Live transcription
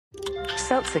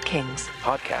Seltzer Kings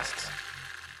podcasts.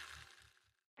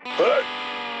 Hey,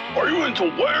 are you into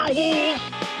werewolves,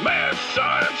 mad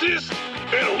scientists,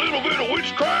 and a little bit of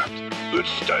witchcraft? Then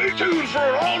stay tuned for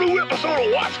an all-new episode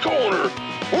of Watts Corner.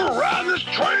 We're riding this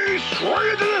train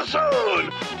straight to the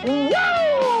sun.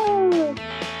 Woo!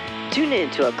 Tune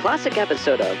in to a classic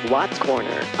episode of Watts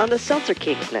Corner on the Seltzer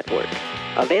Kings Network.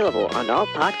 Available on all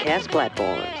podcast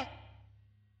platforms.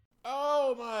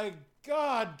 Oh my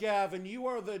God, Gavin, you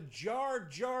are the Jar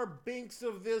Jar Binks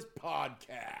of this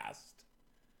podcast.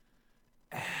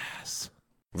 Ass.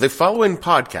 The following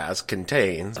podcast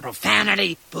contains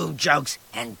profanity, food jokes,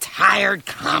 and tired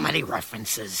comedy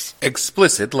references.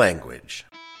 Explicit language.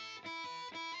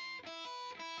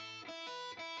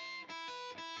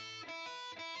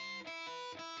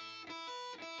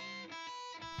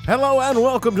 Hello and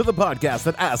welcome to the podcast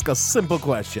that asks a simple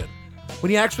question.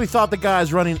 When you actually thought the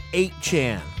guys running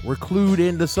 8chan were clued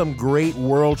into some great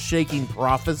world-shaking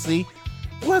prophecy,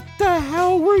 what the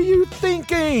hell were you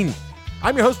thinking?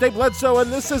 I'm your host, Dave Bledsoe,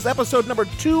 and this is episode number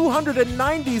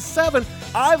 297.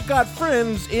 I've got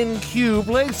friends in Q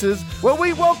places. Well,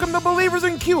 we welcome the believers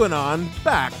in QAnon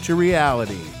back to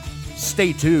reality.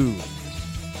 Stay tuned.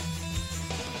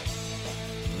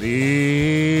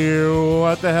 The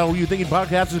What the Hell Were You Thinking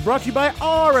podcast is brought to you by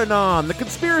Aranon, the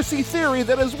conspiracy theory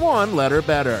that is one letter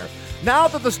better. Now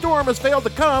that the storm has failed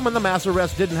to come and the mass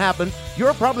arrest didn't happen,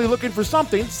 you're probably looking for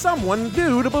someone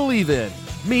new to believe in.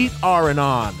 Meet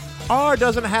Aranon. R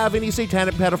doesn't have any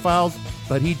satanic pedophiles,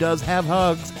 but he does have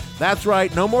hugs. That's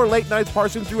right, no more late nights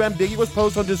parsing through ambiguous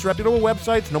posts on disreputable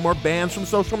websites, no more bans from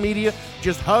social media,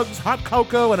 just hugs, hot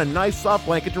cocoa, and a nice soft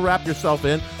blanket to wrap yourself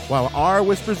in, while R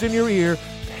whispers in your ear,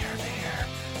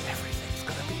 everything's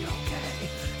gonna be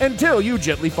okay, until you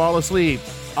gently fall asleep.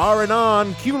 R and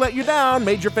on, Q let you down,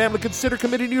 made your family consider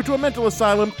committing you to a mental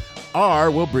asylum.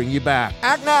 R will bring you back.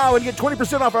 Act now and get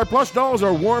 20% off our plush dolls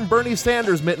or warm Bernie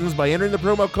Sanders mittens by entering the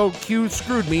promo code Q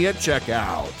Screwed Me at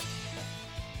checkout.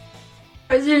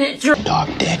 President Trump. Dog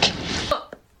dick.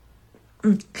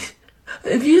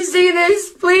 If you see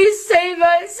this, please save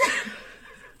us.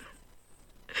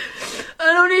 I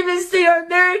don't even see our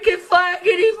American flag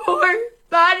anymore.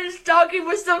 Biden's talking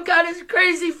with some kind of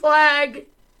crazy flag.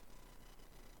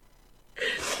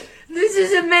 This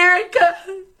is America.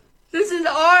 This is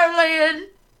our land.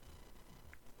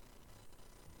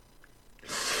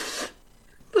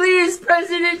 Please,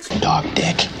 President Dog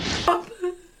dick. Trump.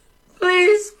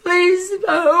 Please,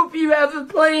 I hope you have a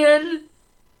plan.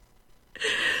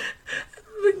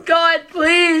 God,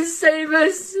 please save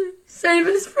us. Save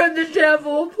us from the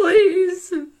devil,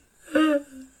 please.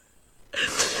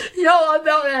 Y'all, I'm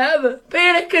about to have a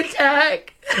panic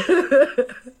attack.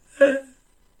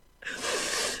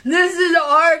 This is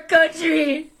our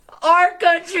country. Our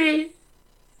country.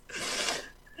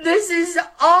 This is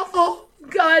awful.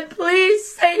 God,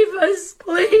 please save us,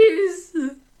 please.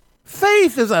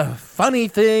 Faith is a funny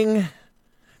thing.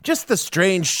 Just the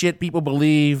strange shit people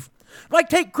believe. Like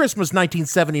take Christmas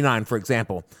 1979, for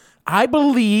example. I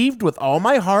believed with all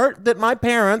my heart that my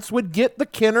parents would get the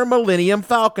Kenner Millennium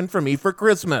Falcon for me for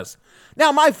Christmas.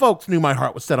 Now, my folks knew my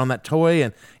heart was set on that toy,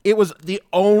 and it was the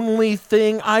only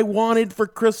thing I wanted for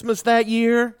Christmas that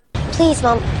year. Please,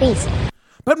 Mom, please.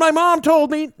 But my mom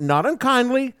told me, not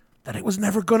unkindly, that it was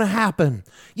never going to happen.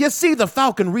 You see, the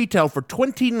Falcon retailed for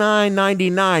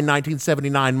 $29.99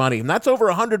 1979 money, and that's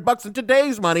over $100 in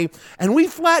today's money, and we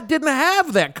flat didn't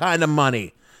have that kind of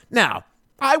money. Now,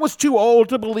 I was too old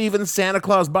to believe in Santa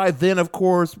Claus by then, of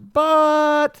course,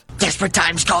 but Desperate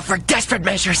times call for desperate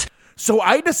measures. so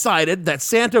I decided that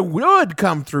Santa would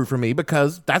come through for me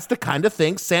because that's the kind of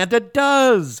thing Santa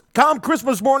does. Come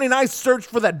Christmas morning, I searched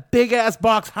for that big-ass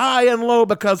box high and low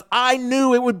because I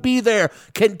knew it would be there,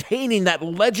 containing that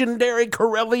legendary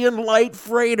Corellian light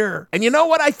freighter. And you know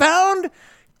what I found?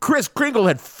 Kris Kringle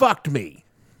had fucked me.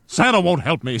 Santa won't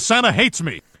help me. Santa hates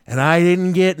me. And I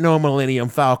didn't get no Millennium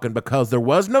Falcon because there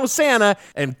was no Santa,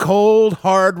 and cold,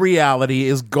 hard reality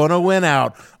is gonna win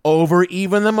out over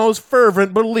even the most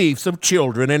fervent beliefs of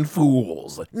children and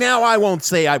fools. Now, I won't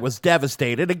say I was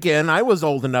devastated. Again, I was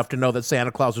old enough to know that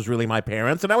Santa Claus was really my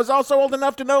parents, and I was also old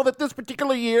enough to know that this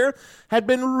particular year had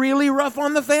been really rough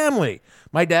on the family.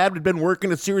 My dad had been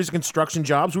working a series of construction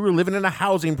jobs. We were living in a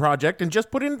housing project, and just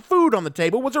putting food on the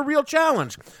table was a real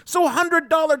challenge. So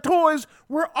 $100 toys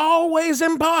were always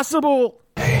impossible.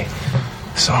 Hey,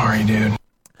 sorry, dude.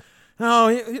 No,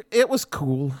 it was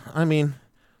cool. I mean,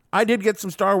 I did get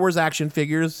some Star Wars action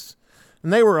figures,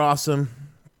 and they were awesome.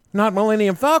 Not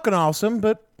Millennium Falcon awesome,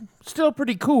 but still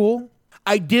pretty cool.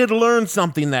 I did learn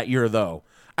something that year, though.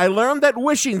 I learned that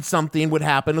wishing something would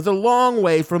happen is a long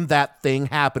way from that thing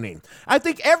happening. I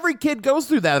think every kid goes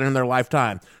through that in their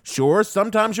lifetime. Sure,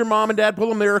 sometimes your mom and dad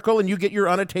pull a miracle and you get your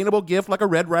unattainable gift like a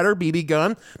Red Ryder BB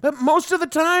gun, but most of the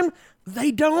time,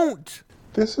 they don't.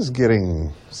 This is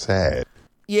getting sad.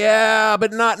 Yeah,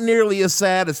 but not nearly as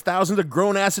sad as thousands of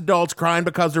grown-ass adults crying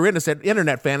because their innocent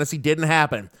internet fantasy didn't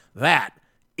happen. That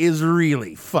is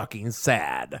really fucking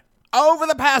sad. Over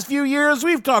the past few years,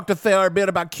 we've talked a fair bit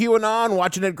about QAnon,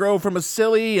 watching it grow from a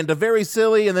silly into very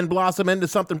silly and then blossom into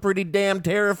something pretty damn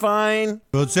terrifying.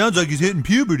 Well, it sounds like he's hitting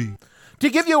puberty. To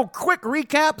give you a quick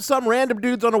recap, some random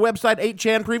dudes on a website,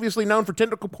 8chan, previously known for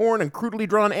tentacle porn and crudely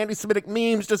drawn anti-Semitic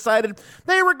memes, decided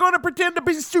they were going to pretend to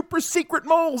be super secret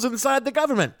moles inside the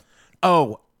government.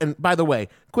 Oh, and by the way,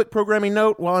 quick programming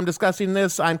note, while I'm discussing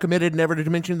this, I'm committed never to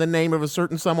mention the name of a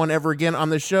certain someone ever again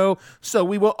on the show, so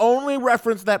we will only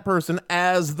reference that person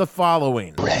as the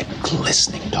following. Red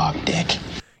glistening dog dick.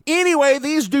 Anyway,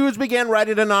 these dudes began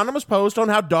writing anonymous posts on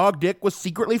how Dog Dick was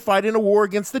secretly fighting a war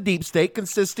against the deep state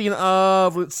consisting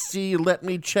of, let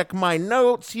me check my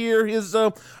notes here, his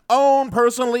own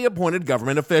personally appointed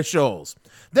government officials.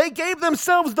 They gave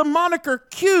themselves the moniker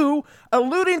Q,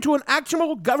 alluding to an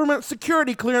actual government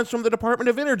security clearance from the Department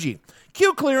of Energy.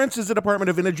 Q clearance is the Department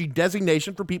of Energy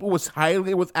designation for people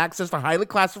with access to highly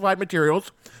classified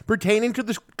materials pertaining to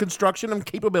the construction and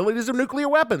capabilities of nuclear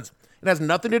weapons. It has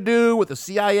nothing to do with the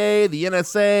CIA, the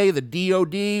NSA, the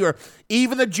DOD, or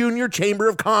even the Junior Chamber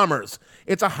of Commerce.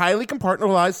 It's a highly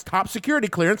compartmentalized top security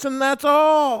clearance, and that's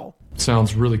all.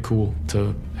 Sounds really cool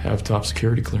to have top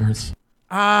security clearance.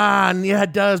 Yeah,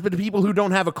 it does, but the people who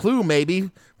don't have a clue,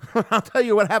 maybe. I'll tell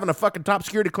you what having a fucking top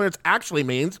security clearance actually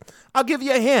means. I'll give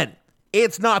you a hint.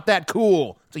 It's not that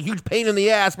cool. It's a huge pain in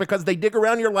the ass because they dig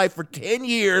around your life for 10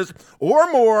 years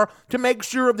or more to make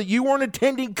sure that you weren't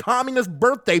attending communist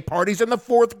birthday parties in the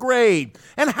 4th grade.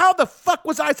 And how the fuck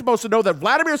was I supposed to know that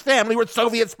Vladimir's family were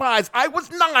Soviet spies? I was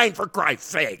 9, for Christ's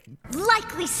sake.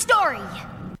 Likely story.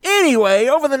 Anyway,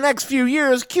 over the next few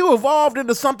years, Q evolved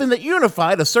into something that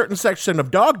unified a certain section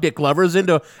of dog dick lovers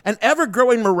into an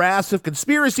ever-growing morass of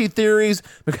conspiracy theories,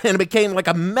 and it became like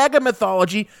a mega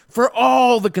mythology for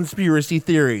all the conspiracy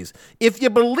theories. If you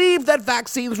believed that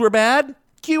vaccines were bad,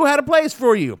 Q had a place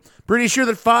for you. Pretty sure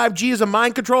that 5G is a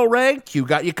mind control ray? Q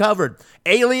got you covered.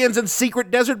 Aliens and secret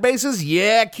desert bases?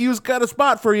 Yeah, Q's got a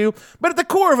spot for you. But at the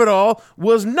core of it all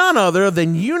was none other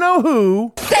than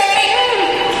you-know-who.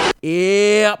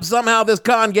 Yep, somehow this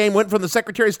con game went from the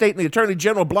Secretary of State and the Attorney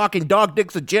General blocking Dog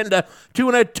Dick's agenda to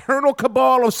an eternal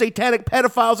cabal of satanic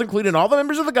pedophiles, including all the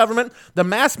members of the government, the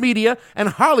mass media, and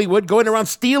Hollywood going around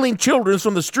stealing children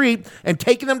from the street and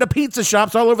taking them to pizza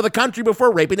shops all over the country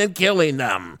before raping and killing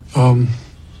them.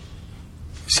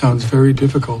 Sounds very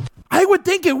difficult. I would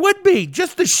think it would be.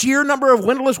 Just the sheer number of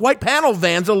windowless white panel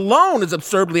vans alone is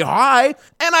absurdly high,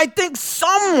 and I think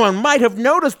someone might have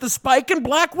noticed the spike in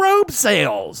black robe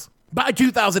sales. By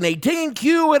 2018,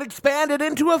 Q had expanded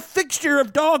into a fixture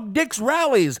of Dog Dick's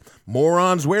rallies.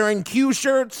 Morons wearing Q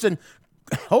shirts and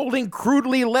holding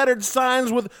crudely lettered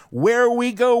signs with "Where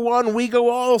we go one, we go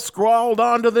all" scrawled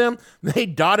onto them. They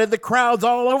dotted the crowds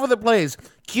all over the place.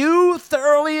 Q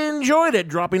thoroughly enjoyed it,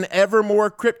 dropping ever more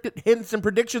cryptic hints and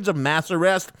predictions of mass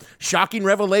arrest, shocking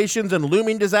revelations, and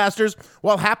looming disasters,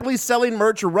 while happily selling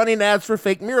merch or running ads for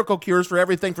fake miracle cures for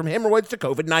everything from hemorrhoids to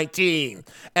COVID-19.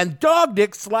 And Dog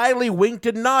Dick slyly winked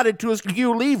and nodded to his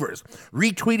Q leavers,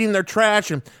 retweeting their trash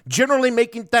and generally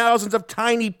making thousands of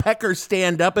tiny peckers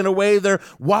stand up in a way their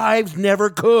wives never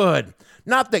could.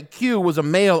 Not that Q was a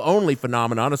male-only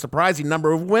phenomenon. A surprising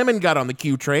number of women got on the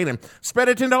Q train and spread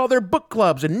it into all their book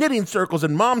clubs and knitting circles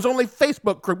and moms-only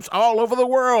Facebook groups all over the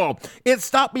world. It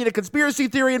stopped being a conspiracy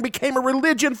theory and became a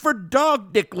religion for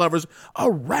dog dick lovers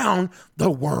around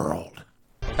the world.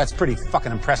 That's pretty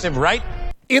fucking impressive, right?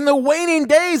 In the waning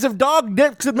days of Dog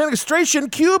Dick's administration,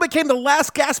 Q became the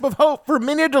last gasp of hope for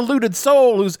many a deluded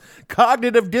soul whose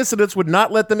cognitive dissonance would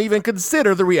not let them even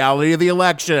consider the reality of the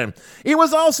election. It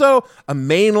was also a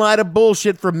main light of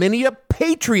bullshit for many a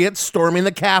patriot storming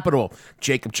the Capitol.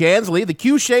 Jacob Chansley, the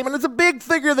Q shaman, is a big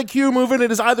figure of the Q movement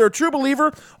and is either a true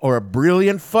believer or a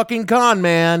brilliant fucking con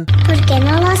man. ¿Por qué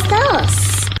no las dos?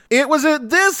 It was at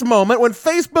this moment when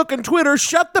Facebook and Twitter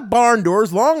shut the barn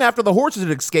doors long after the horses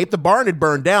had escaped, the barn had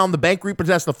burned down, the bank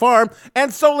repossessed the farm,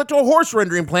 and sold it to a horse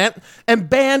rendering plant, and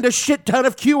banned a shit ton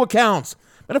of Q accounts.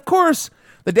 But of course,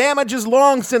 The damage is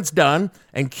long since done,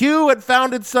 and Q had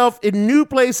found itself in new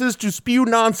places to spew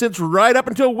nonsense right up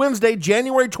until Wednesday,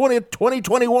 January 20th,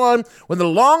 2021, when the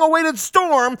long-awaited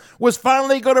storm was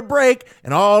finally going to break,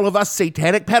 and all of us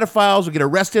satanic pedophiles would get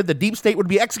arrested, the deep state would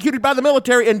be executed by the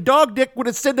military, and Dog Dick would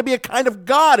ascend to be a kind of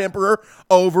god emperor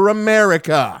over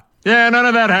America. Yeah, none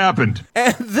of that happened.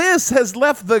 And this has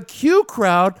left the Q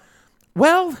crowd,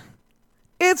 well,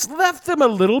 it's left them a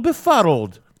little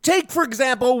befuddled. Take, for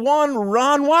example, one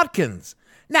Ron Watkins.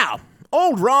 Now,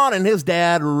 old Ron and his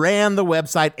dad ran the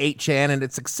website 8chan and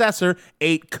its successor,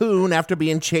 8kun, after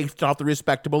being chased off the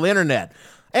respectable internet.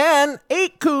 And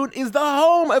 8kun is the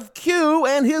home of Q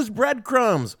and his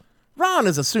breadcrumbs. Ron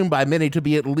is assumed by many to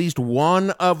be at least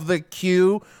one of the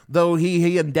Q, though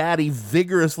he and Daddy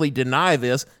vigorously deny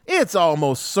this. It's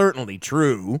almost certainly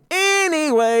true.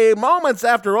 Anyway, moments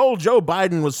after old Joe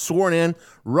Biden was sworn in,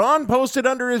 Ron posted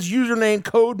under his username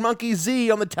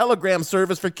CodeMonkeyZ on the Telegram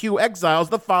service for Q exiles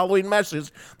the following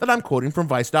message that I'm quoting from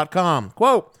Vice.com.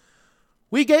 Quote,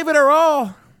 "We gave it our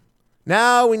all.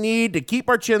 Now we need to keep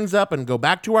our chins up and go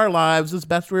back to our lives as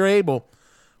best we're able.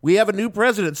 We have a new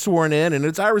president sworn in, and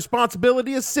it's our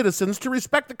responsibility as citizens to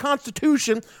respect the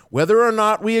Constitution, whether or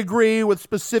not we agree with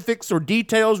specifics or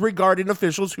details regarding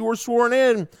officials who are sworn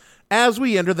in. As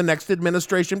we enter the next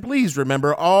administration, please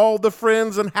remember all the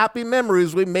friends and happy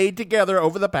memories we made together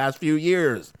over the past few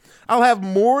years. I'll have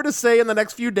more to say in the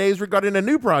next few days regarding a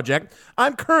new project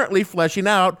I'm currently fleshing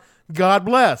out. God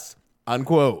bless."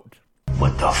 Unquote.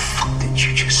 What the fuck did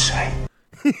you just say?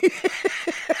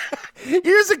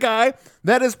 Here's a guy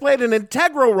that has played an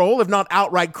integral role, if not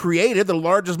outright created, the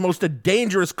largest, most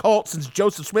dangerous cult since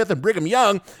Joseph Smith and Brigham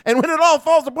Young, and when it all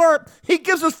falls apart, he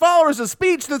gives his followers a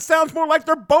speech that sounds more like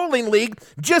their bowling league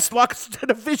just lost a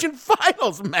division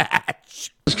finals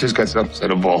match. This kid's got some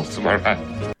set of balls, am I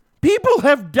right? People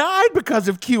have died because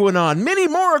of QAnon. Many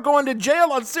more are going to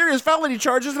jail on serious felony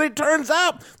charges, and it turns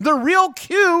out the real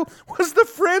Q was the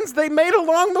friends they made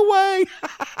along the way.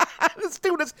 This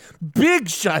dude is big,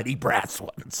 shiny brass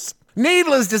ones.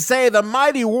 Needless to say, the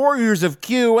mighty warriors of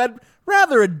Q had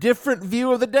rather a different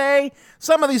view of the day.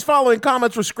 Some of these following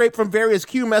comments were scraped from various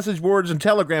Q message boards and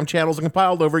Telegram channels and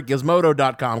compiled over at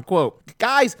Gizmodo.com. Quote,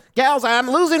 "Guys, gals,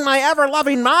 I'm losing my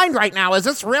ever-loving mind right now. Is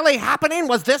this really happening?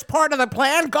 Was this part of the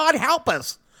plan? God help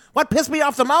us. What pissed me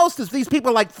off the most is these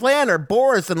people like Flynn or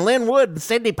Boris and Lynn Wood and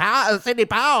Sidney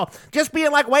Powell just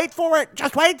being like, wait for it.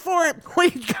 Just wait for it. We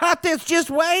got this. Just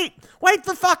wait. Wait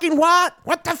for fucking what?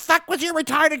 What the fuck was your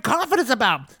retarded confidence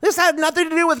about? This had nothing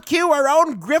to do with Q. Our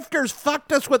own grifters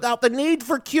fucked us without the need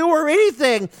for Q or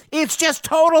anything. It's just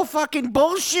total fucking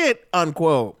bullshit."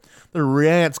 Unquote. The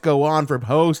rants go on for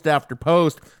post after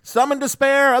post. Some in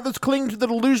despair, others cling to the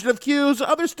delusion of Qs,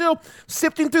 others still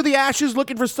sifting through the ashes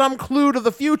looking for some clue to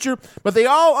the future, but they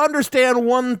all understand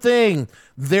one thing.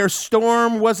 Their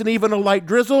storm wasn't even a light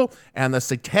drizzle, and the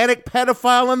satanic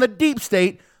pedophile and the deep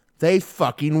state, they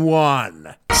fucking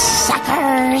won.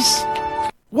 Suckers!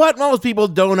 What most people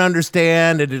don't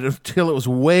understand, until it was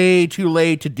way too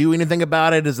late to do anything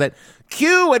about it, is that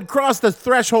Q had crossed the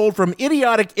threshold from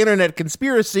idiotic internet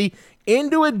conspiracy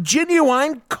into a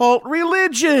genuine cult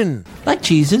religion. Like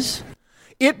Jesus.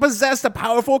 It possessed a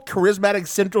powerful, charismatic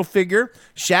central figure,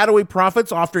 shadowy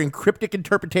prophets offering cryptic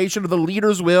interpretation of the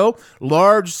leader's will,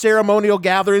 large ceremonial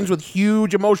gatherings with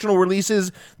huge emotional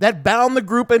releases that bound the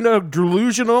group into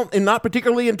delusional and not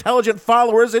particularly intelligent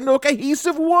followers into a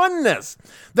cohesive oneness.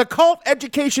 The Cult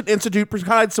Education Institute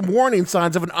provides some warning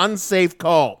signs of an unsafe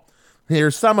cult.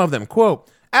 Here's some of them. Quote,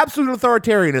 "Absolute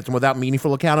authoritarianism without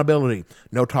meaningful accountability.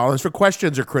 No tolerance for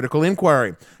questions or critical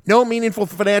inquiry. No meaningful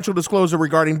financial disclosure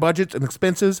regarding budgets and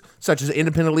expenses, such as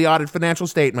independently audited financial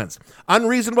statements.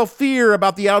 Unreasonable fear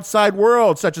about the outside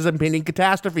world, such as impending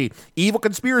catastrophe, evil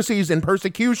conspiracies, and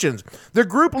persecutions. The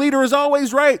group leader is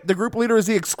always right. The group leader is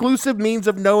the exclusive means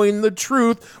of knowing the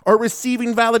truth or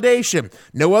receiving validation.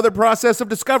 No other process of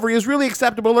discovery is really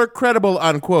acceptable or credible,"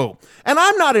 unquote. And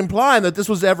I'm not implying that this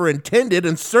was ever intended,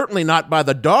 and certainly not by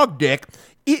the Dog Dick.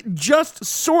 It just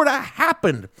sort of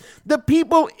happened. The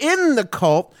people in the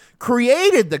cult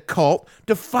created the cult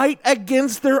to fight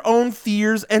against their own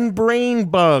fears and brain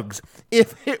bugs.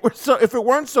 If it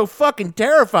weren't so fucking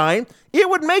terrifying, it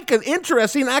would make an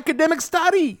interesting academic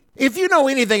study. If you know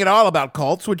anything at all about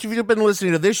cults, which if you've been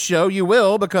listening to this show, you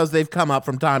will, because they've come up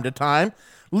from time to time,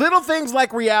 little things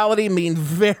like reality mean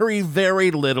very,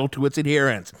 very little to its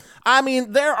adherents. I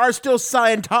mean, there are still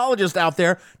Scientologists out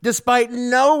there, despite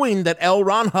knowing that L.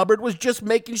 Ron Hubbard was just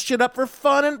making shit up for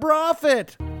fun and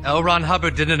profit. L. Ron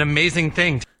Hubbard did an amazing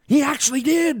thing. He actually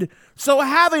did. So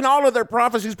having all of their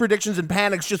prophecies, predictions, and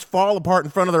panics just fall apart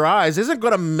in front of their eyes isn't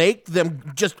going to make them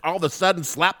just all of a sudden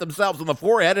slap themselves on the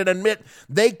forehead and admit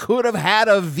they could have had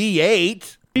a V8.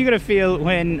 How are you going to feel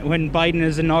when Biden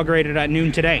is inaugurated at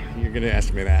noon today? You're going to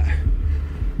ask me that.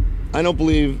 I don't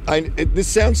believe... this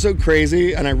sounds so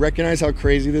crazy, and I recognize how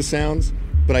crazy this sounds,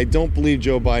 but I don't believe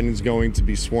Joe Biden's going to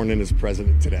be sworn in as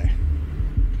president today.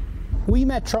 We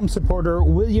met Trump supporter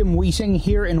William Wheating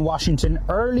here in Washington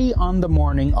early on the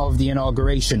morning of the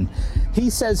inauguration.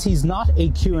 He says he's not a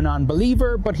QAnon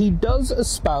believer, but he does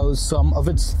espouse some of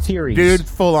its theories. Dude,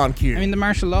 full on Q. I mean, the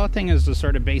martial law thing is the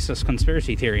sort of basis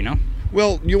conspiracy theory, no?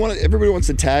 Well, everybody wants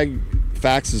to tag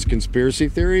facts as conspiracy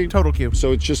theory. Total Q.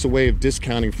 So it's just a way of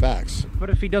discounting facts. But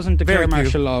if he doesn't declare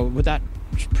martial law, would that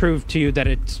prove to you that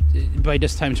it's, by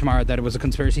this time tomorrow, that it was a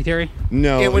conspiracy theory?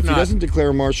 No, if he doesn't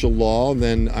declare martial law,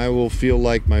 then I will feel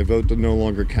like my vote no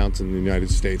longer counts in the United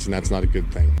States, and that's not a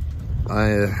good thing.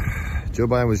 Joe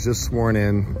Biden was just sworn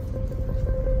in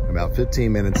about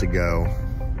 15 minutes ago.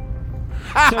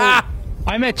 So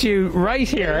I met you right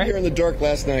here. Here in the dark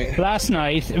last night. Last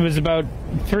night, it was about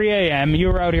 3 a.m. You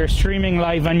were out here streaming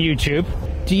live on YouTube.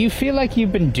 Do you feel like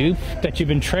you've been duped, that you've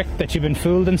been tricked, that you've been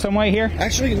fooled in some way here?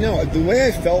 Actually, no. The way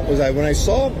I felt was when I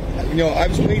saw, I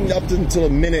was waiting up until a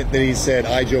minute that he said,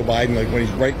 "I, Joe Biden." Like when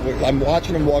he's I'm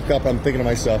watching him walk up. I'm thinking to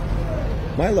myself,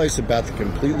 my life's about to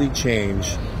completely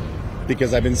change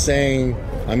because I've been saying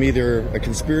I'm either a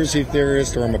conspiracy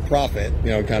theorist or I'm a prophet.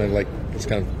 Kind of like it's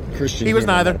kind of Christian. He was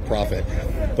neither. A prophet,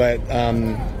 but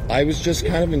I was just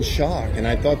kind of in shock, and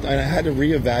I thought I had to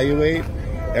reevaluate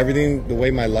everything, the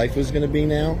way my life was going to be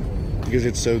now, because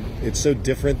it's so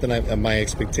different than my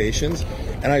expectations.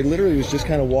 And I literally was just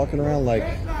kind of walking around like,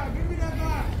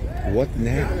 what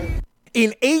now?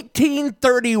 In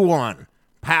 1831,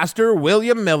 Pastor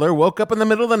William Miller woke up in the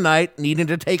middle of the night needing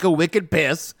to take a wicked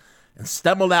piss and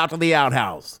stumbled out to the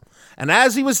outhouse. And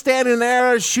as he was standing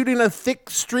there shooting a thick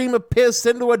stream of piss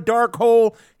into a dark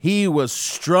hole, he was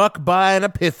struck by an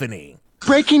epiphany.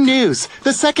 Breaking news!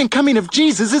 The second coming of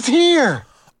Jesus is here!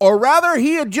 Or rather,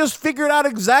 he had just figured out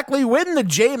exactly when the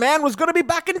J-Man was going to be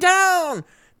back in town.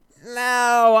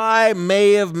 Now, I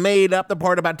may have made up the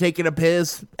part about taking a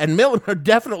piss, and Miller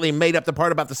definitely made up the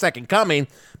part about the second coming,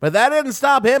 but that didn't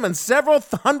stop him and several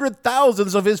hundred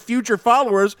thousands of his future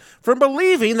followers from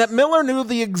believing that Miller knew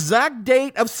the exact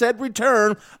date of said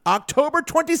return, October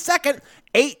 22nd,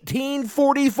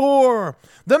 1844.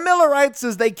 The Millerites,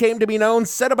 as they came to be known,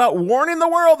 set about warning the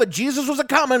world that Jesus was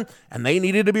a-coming, and they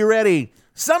needed to be ready.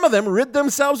 Some of them rid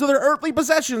themselves of their earthly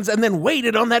possessions and then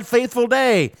waited on that faithful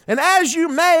day. And as you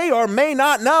may or may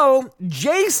not know,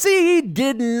 JC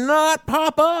did not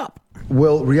pop up.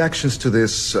 Well, reactions to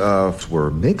this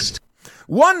were mixed.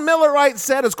 One Millerite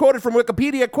said, as quoted from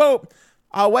Wikipedia, quote,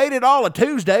 "I waited all of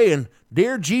Tuesday and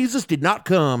dear Jesus did not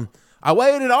come. I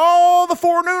waited all the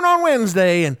forenoon on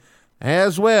Wednesday and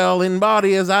as well in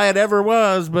body as I had ever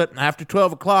was, but after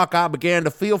 12 o'clock I began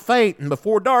to feel faint, and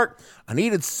before dark I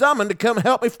needed someone to come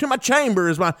help me to my chamber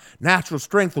as my natural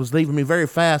strength was leaving me very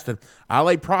fast, and I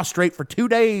lay prostrate for 2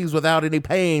 days without any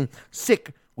pain,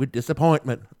 sick with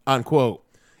disappointment," unquote.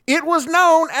 It was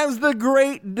known as the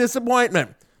Great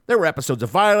Disappointment. There were episodes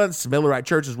of violence, Millerite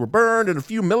churches were burned, and a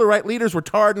few Millerite leaders were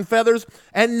tarred in feathers,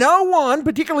 and no one,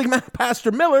 particularly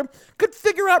Pastor Miller, could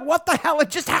figure out what the hell had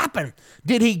just happened.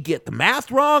 Did he get the math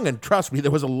wrong? And trust me,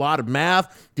 there was a lot of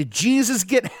math. Did Jesus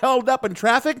get held up in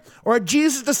traffic? Or had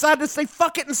Jesus decided to say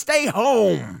fuck it and stay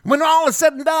home? When all is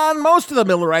said and done, most of the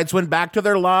Millerites went back to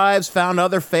their lives, found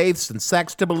other faiths and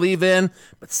sects to believe in,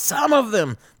 but some of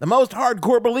them, the most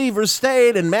hardcore believers,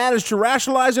 stayed and managed to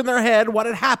rationalize in their head what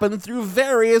had happened through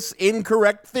various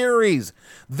incorrect theories.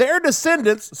 Their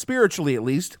descendants, spiritually at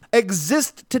least,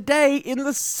 exist today in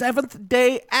the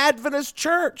Seventh-day Adventist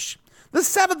Church. The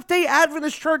Seventh-day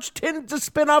Adventist Church tended to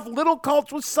spin off little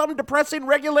cults with some depressing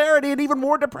regularity and even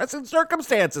more depressing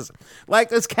circumstances. Like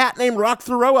this cat named Rock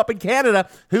Thoreau up in Canada,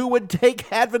 who would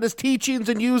take Adventist teachings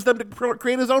and use them to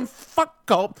create his own fuck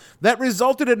cult that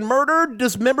resulted in murder,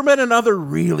 dismemberment, and other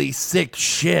really sick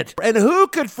shit. And who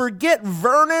could forget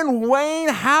Vernon Wayne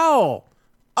Howell?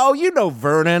 Oh, you know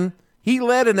Vernon. He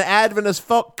led an Adventist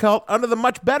folk cult under the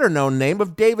much better known name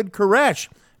of David Koresh.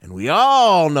 And we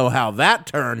all know how that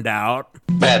turned out.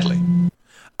 Badly.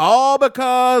 All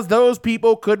because those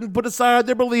people couldn't put aside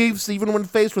their beliefs even when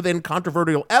faced with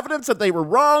incontrovertible evidence that they were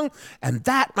wrong. And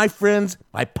that, my friends,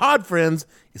 my pod friends,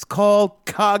 is called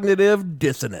cognitive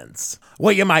dissonance.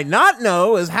 What you might not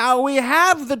know is how we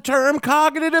have the term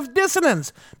cognitive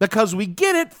dissonance, because we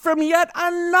get it from yet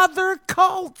another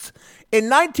cult. In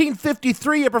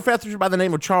 1953, a professor by the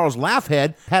name of Charles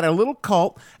Laffhead had a little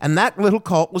cult, and that little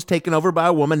cult was taken over by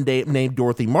a woman named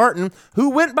Dorothy Martin, who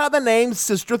went by the name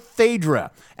Sister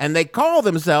Phaedra, and they call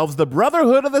themselves the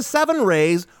Brotherhood of the Seven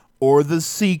Rays, or the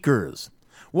Seekers.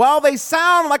 While they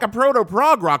sound like a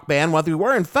proto-prog rock band, what they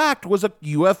were in fact was a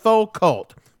UFO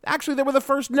cult. Actually, they were the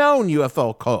first known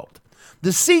UFO cult.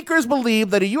 The Seekers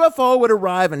believed that a UFO would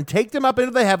arrive and take them up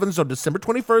into the heavens on December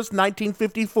 21st,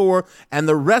 1954, and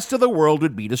the rest of the world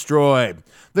would be destroyed.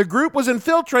 The group was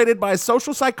infiltrated by a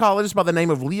social psychologist by the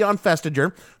name of Leon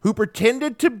Festinger, who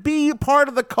pretended to be part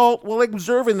of the cult while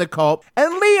observing the cult,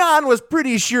 and Leon was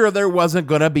pretty sure there wasn't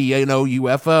going to be no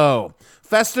UFO.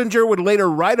 Festinger would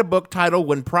later write a book titled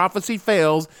When Prophecy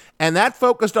Fails, and that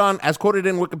focused on, as quoted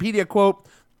in Wikipedia, quote,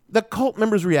 the cult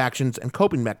members' reactions and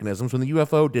coping mechanisms when the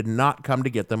UFO did not come to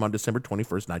get them on December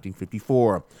 21st,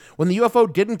 1954. When the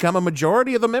UFO didn't come, a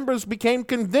majority of the members became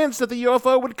convinced that the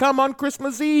UFO would come on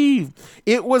Christmas Eve.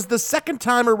 It was the second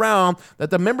time around that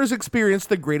the members experienced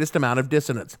the greatest amount of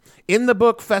dissonance. In the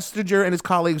book, Festinger and his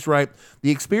colleagues write,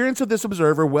 the experience of this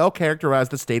observer well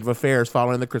characterized the state of affairs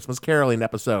following the Christmas caroling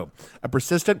episode. A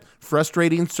persistent,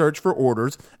 frustrating search for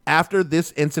orders. After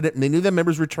this incident, many of the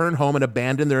members returned home and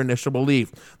abandoned their initial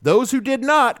belief. Those who did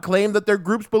not claimed that their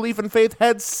group's belief and faith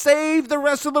had saved the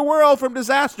rest of the world from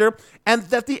disaster and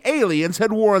that the aliens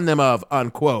had warned them of,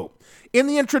 unquote. In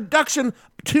the introduction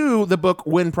to the book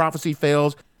When Prophecy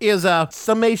Fails is a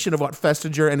summation of what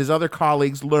Festinger and his other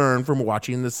colleagues learned from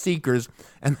watching The Seekers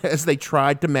and as they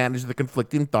tried to manage the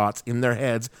conflicting thoughts in their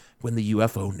heads when the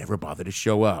UFO never bothered to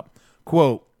show up.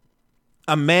 Quote,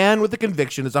 a man with a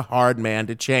conviction is a hard man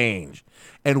to change.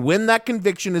 And when that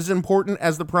conviction is important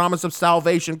as the promise of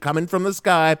salvation coming from the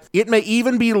sky, it may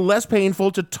even be less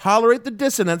painful to tolerate the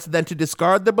dissonance than to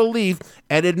discard the belief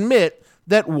and admit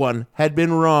that one had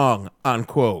been wrong,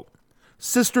 unquote.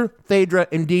 Sister Phaedra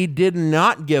indeed did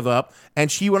not give up,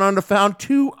 and she went on to found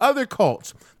two other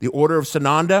cults, the Order of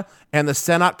Sananda and the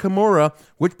Sanat Kumara,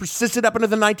 which persisted up into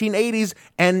the 1980s,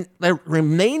 and the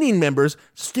remaining members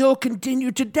still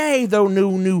continue today, though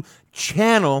new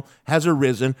channel has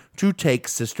arisen to take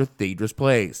Sister Phaedra's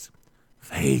place.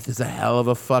 Faith is a hell of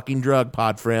a fucking drug,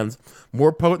 pod friends.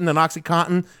 More potent than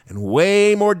OxyContin and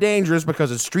way more dangerous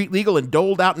because it's street legal and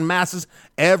doled out in masses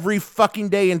every fucking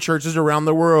day in churches around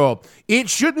the world. It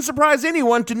shouldn't surprise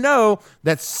anyone to know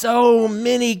that so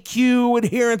many Q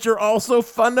adherents are also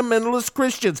fundamentalist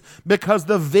Christians because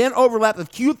the Venn overlap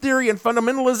of Q theory and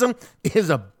fundamentalism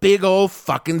is a big old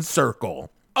fucking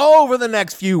circle. Over the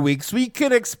next few weeks, we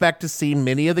can expect to see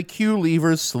many of the Q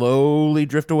leavers slowly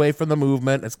drift away from the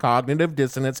movement as cognitive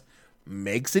dissonance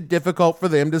makes it difficult for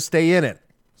them to stay in it.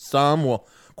 Some will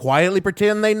quietly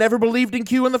pretend they never believed in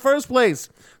Q in the first place.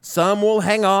 Some will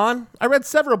hang on. I read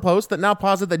several posts that now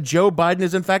posit that Joe Biden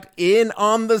is in fact in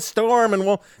on the storm and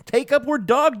will take up where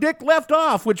Dog Dick left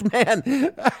off, which,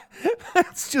 man,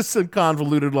 that's just some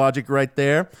convoluted logic right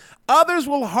there. Others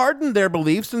will harden their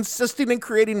beliefs, insisting in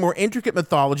creating more intricate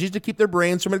mythologies to keep their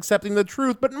brains from accepting the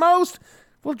truth, but most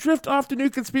will drift off to new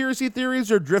conspiracy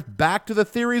theories or drift back to the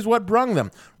theories what brung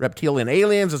them. Reptilian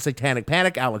aliens, a satanic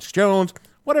panic, Alex Jones,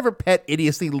 whatever pet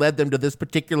idiocy led them to this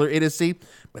particular idiocy.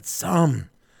 But some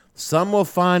will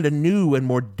find a new and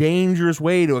more dangerous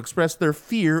way to express their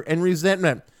fear and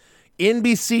resentment.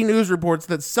 NBC News reports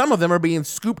that some of them are being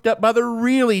scooped up by the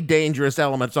really dangerous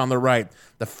elements on the right,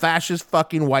 the fascist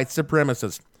fucking white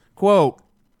supremacists. Quote,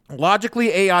 logically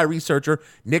AI researcher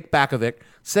Nick Bakovic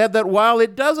said that while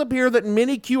it does appear that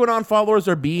many QAnon followers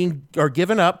are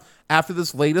given up after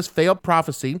this latest failed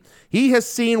prophecy, he has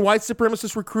seen white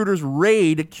supremacist recruiters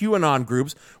raid QAnon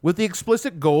groups with the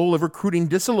explicit goal of recruiting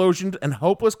disillusioned and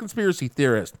hopeless conspiracy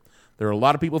theorists. There are a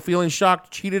lot of people feeling shocked,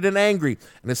 cheated, and angry.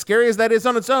 And as scary as that is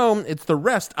on its own, it's the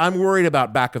rest I'm worried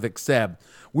about, Bakovic said.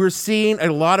 We're seeing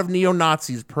a lot of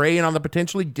neo-Nazis preying on the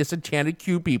potentially disenchanted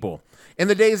Q people. In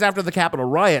the days after the Capitol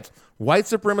riot, white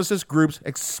supremacist groups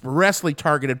expressly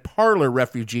targeted Parler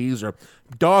refugees or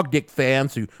Dog Dick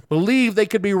fans who believed they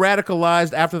could be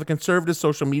radicalized after the conservative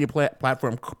social media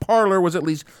platform Parler was at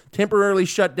least temporarily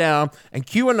shut down and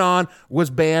QAnon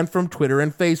was banned from Twitter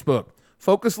and Facebook.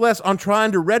 Focus less on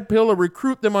trying to red pill or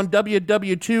recruit them on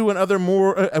WW2 and other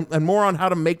more on how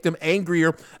to make them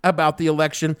angrier about the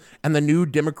election and the new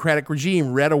Democratic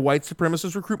regime, read a white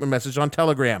supremacist recruitment message on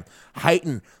Telegram.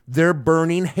 Heighten their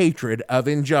burning hatred of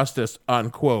injustice,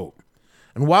 unquote.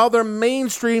 And while their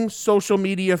mainstream social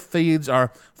media feeds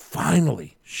are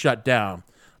finally shut down,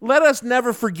 Let us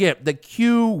never forget that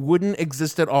Q wouldn't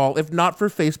exist at all if not for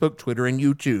Facebook, Twitter, and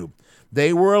YouTube.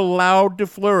 They were allowed to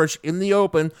flourish in the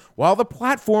open while the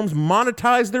platforms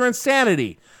monetized their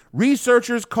insanity.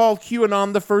 Researchers call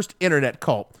QAnon the first internet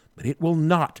cult, but it will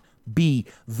not be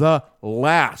the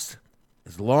last.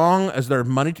 As long as there's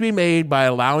money to be made by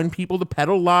allowing people to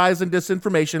peddle lies and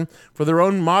disinformation for their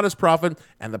own modest profit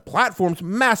and the platform's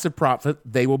massive profit,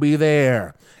 they will be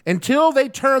there. Until they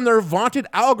turn their vaunted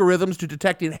algorithms to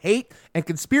detecting hate and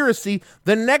conspiracy,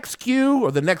 the next Q,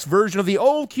 or the next version of the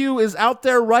old Q, is out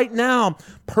there right now,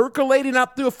 percolating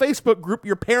up through a Facebook group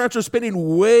your parents are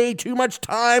spending way too much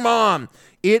time on.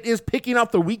 It is picking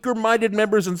up the weaker-minded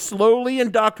members and slowly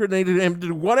indoctrinating them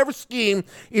into whatever scheme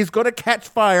is going to catch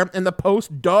fire in the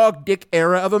post-dog dick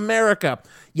era of America.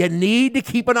 You need to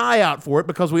keep an eye out for it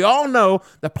because we all know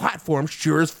the platform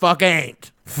sure as fuck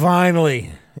ain't. Finally,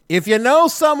 if you know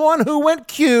someone who went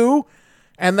Q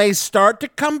and they start to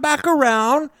come back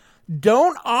around,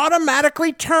 don't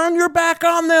automatically turn your back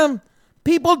on them.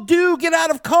 People do get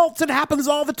out of cults. It happens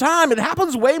all the time. It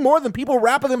happens way more than people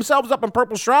wrapping themselves up in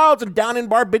purple shrouds and down in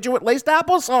barbiturate-laced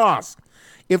applesauce.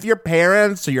 If your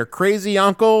parents or your crazy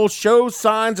uncle show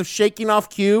signs of shaking off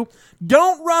Q,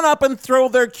 don't run up and throw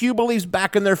their Q beliefs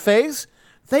back in their face.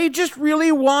 They just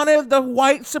really wanted the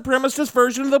white supremacist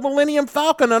version of the Millennium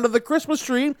Falcon under the Christmas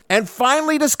tree and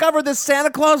finally discovered that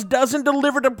Santa Claus doesn't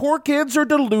deliver to poor kids or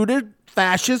deluded,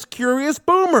 fascist, curious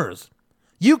boomers.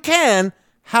 You can,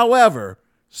 however,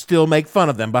 still make fun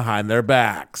of them behind their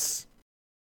backs.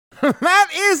 That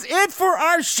is it for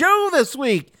our show this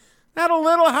week. Had a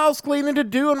little house cleaning to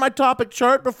do on my topic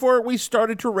chart before we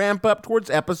started to ramp up towards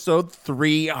episode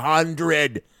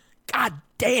 300. God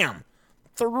damn,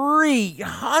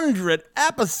 300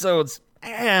 episodes.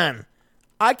 Man,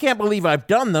 I can't believe I've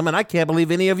done them, and I can't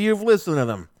believe any of you have listened to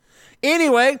them.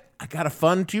 Anyway, I got a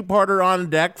fun two-parter on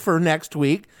deck for next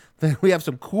week. We have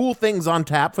some cool things on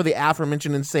tap for the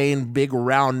aforementioned insane big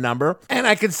round number. And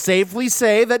I can safely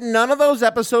say that none of those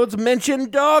episodes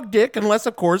mention dog dick unless,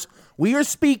 of course, we are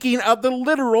speaking of the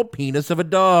literal penis of a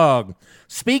dog.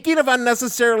 Speaking of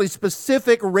unnecessarily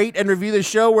specific, rate and review the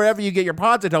show wherever you get your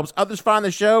pods. It helps others find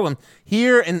the show and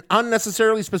hear an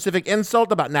unnecessarily specific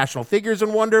insult about national figures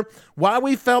and wonder why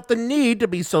we felt the need to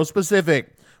be so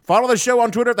specific. Follow the show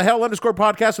on Twitter at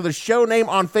 @thehell_podcast or the show name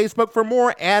on Facebook for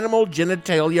more animal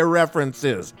genitalia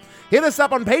references. Hit us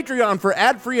up on Patreon for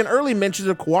ad-free and early mentions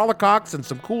of koala cocks and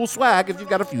some cool swag if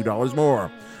you've got a few dollars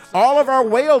more. All of our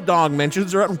whale dog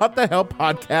mentions are at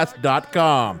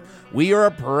whatthehellpodcast.com. We are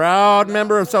a proud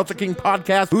member of Seltzer King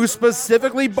Podcast, who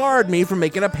specifically barred me from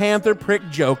making a panther prick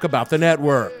joke about the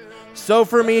network. So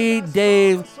for me,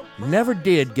 Dave, never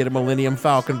did get a Millennium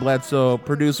Falcon Bledsoe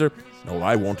producer. All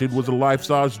I wanted was a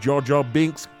life-size Jar Jar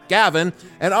Binks, Gavin,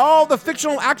 and all the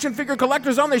fictional action figure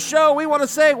collectors on the show. We want to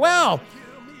say, well,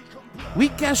 we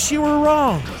guess you were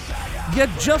wrong. You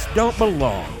just don't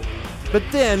belong. But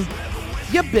then,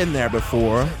 you've been there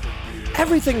before.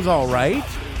 Everything's all right.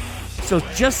 So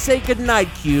just say goodnight,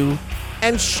 Q,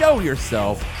 and show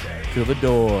yourself to the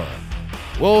door.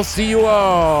 We'll see you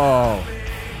all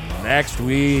next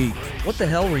week. What the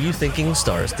Hell Were You Thinking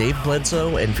stars Dave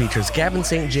Bledsoe and features Gavin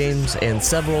St. James and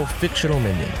several fictional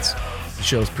minions. The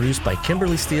show is produced by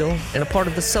Kimberly Steele and a part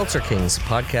of the Seltzer Kings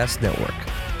podcast network.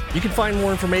 You can find more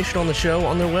information on the show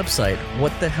on their website,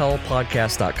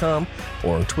 whatthehellpodcast.com,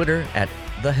 or on Twitter at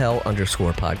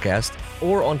 @thehell_podcast,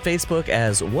 or on Facebook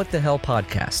as What the Hell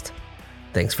Podcast.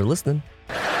 Thanks for listening.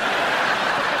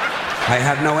 I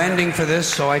have no ending for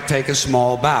this, so I take a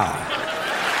small bow.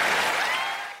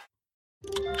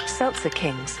 Seltzer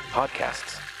Kings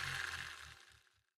Podcasts.